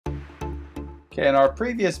Okay, in our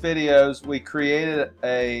previous videos, we created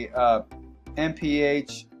a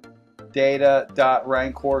MPH data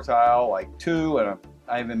 .rank quartile like 2, and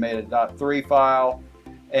I even made a .3 file.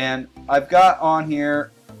 And I've got on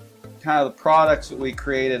here kind of the products that we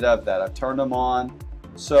created of that. I've turned them on.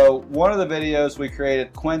 So one of the videos we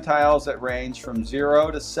created quintiles that range from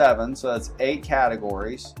 0 to 7, so that's 8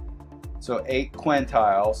 categories. So 8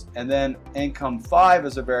 quintiles, and then income 5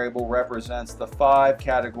 as a variable represents the 5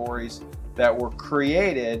 categories that were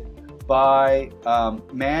created by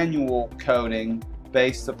manual coding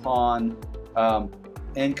based upon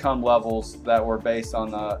income levels that were based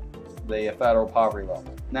on the federal poverty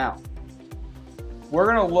level. Now, we're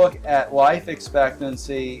going to look at life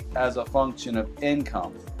expectancy as a function of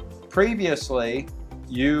income. Previously,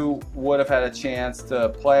 you would have had a chance to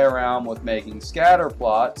play around with making scatter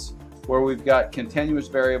plots where we've got continuous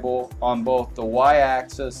variable on both the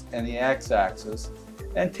y-axis and the x-axis.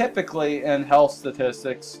 And typically in health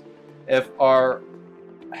statistics, if our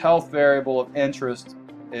health variable of interest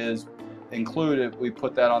is included, we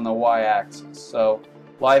put that on the y-axis. So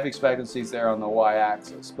life expectancy is there on the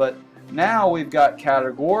y-axis. But now we've got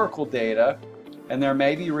categorical data, and there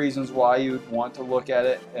may be reasons why you'd want to look at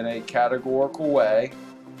it in a categorical way.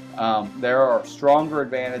 There are stronger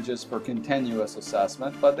advantages for continuous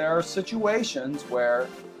assessment, but there are situations where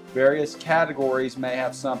various categories may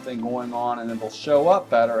have something going on and it'll show up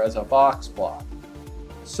better as a box plot.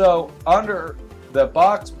 So under the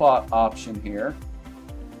box plot option here,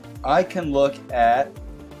 I can look at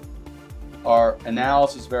our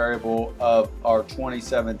analysis variable of our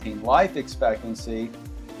 2017 life expectancy,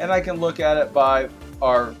 and I can look at it by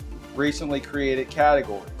our recently created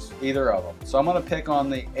categories, either of them. So I'm going to pick on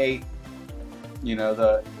the 8,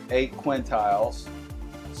 the 8 quintiles.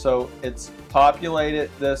 So it's populated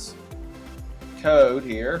this code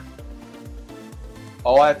here.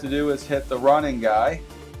 All I have to do is hit the running guy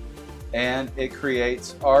and it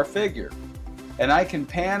creates our figure. And I can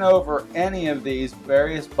pan over any of these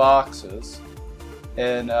various boxes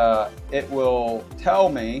and it will tell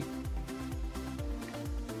me,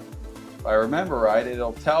 if I remember right,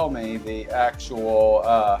 it'll tell me the actual,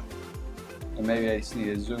 and maybe I just need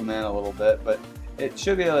to zoom in a little bit, but it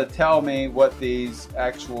should be able to tell me what these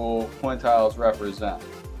actual quintiles represent.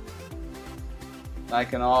 I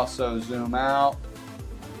can also zoom out,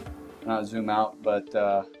 not zoom out, but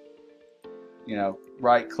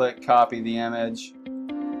right click, copy the image.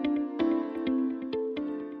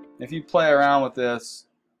 If you play around with this,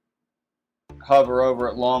 hover over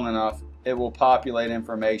it long enough, it will populate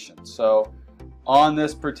information. So on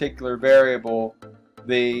this particular variable,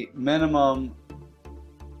 the minimum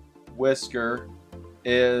whisker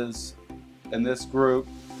is, in this group,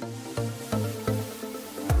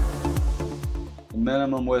 the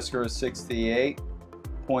minimum whisker is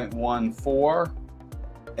 68.14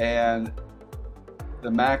 and the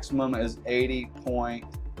maximum is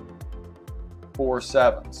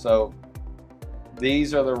 80.47. So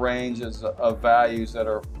these are the ranges of values that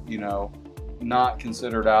are, not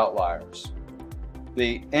considered outliers.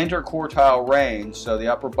 The interquartile range, so the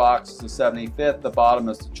upper box is the 75th, the bottom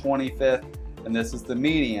is the 25th, and this is the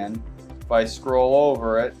median. If I scroll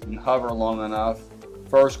over it and hover long enough,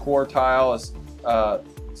 first quartile is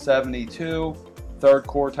 72, third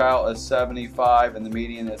quartile is 75, and the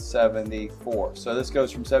median is 74. So this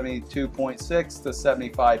goes from 72.6 to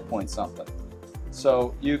 75 point something.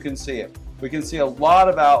 So you can see it. We can see a lot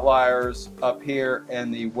of outliers up here in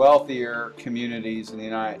the wealthier communities in the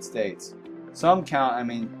United States. Some count,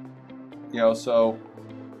 so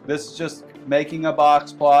this is just making a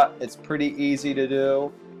box plot. It's pretty easy to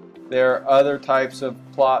do. There are other types of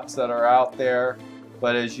plots that are out there,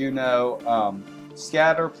 but as you know,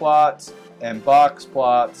 scatter plots and box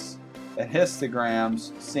plots and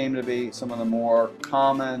histograms seem to be some of the more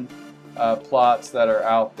common plots that are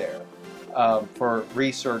out there for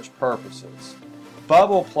research purposes.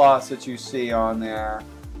 Bubble plots that you see on there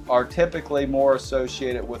are typically more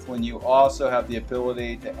associated with when you also have the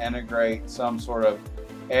ability to integrate some sort of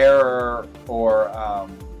error or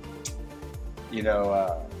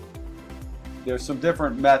there's some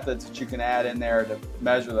different methods that you can add in there to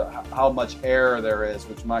measure how much error there is,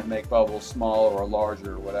 which might make bubbles smaller or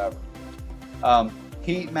larger or whatever.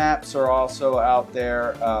 Heat maps are also out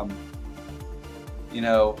there.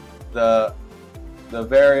 The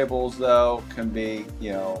variables though can be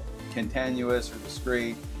continuous or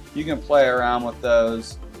discrete. You can play around with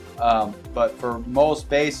those, but for most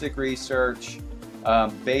basic research,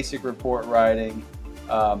 basic report writing,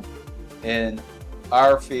 in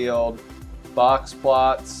our field, box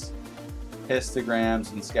plots,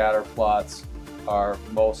 histograms, and scatter plots are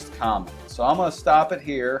most common. So I'm going to stop it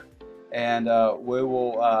here and we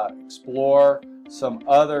will explore some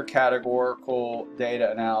other categorical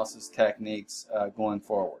data analysis techniques going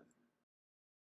forward.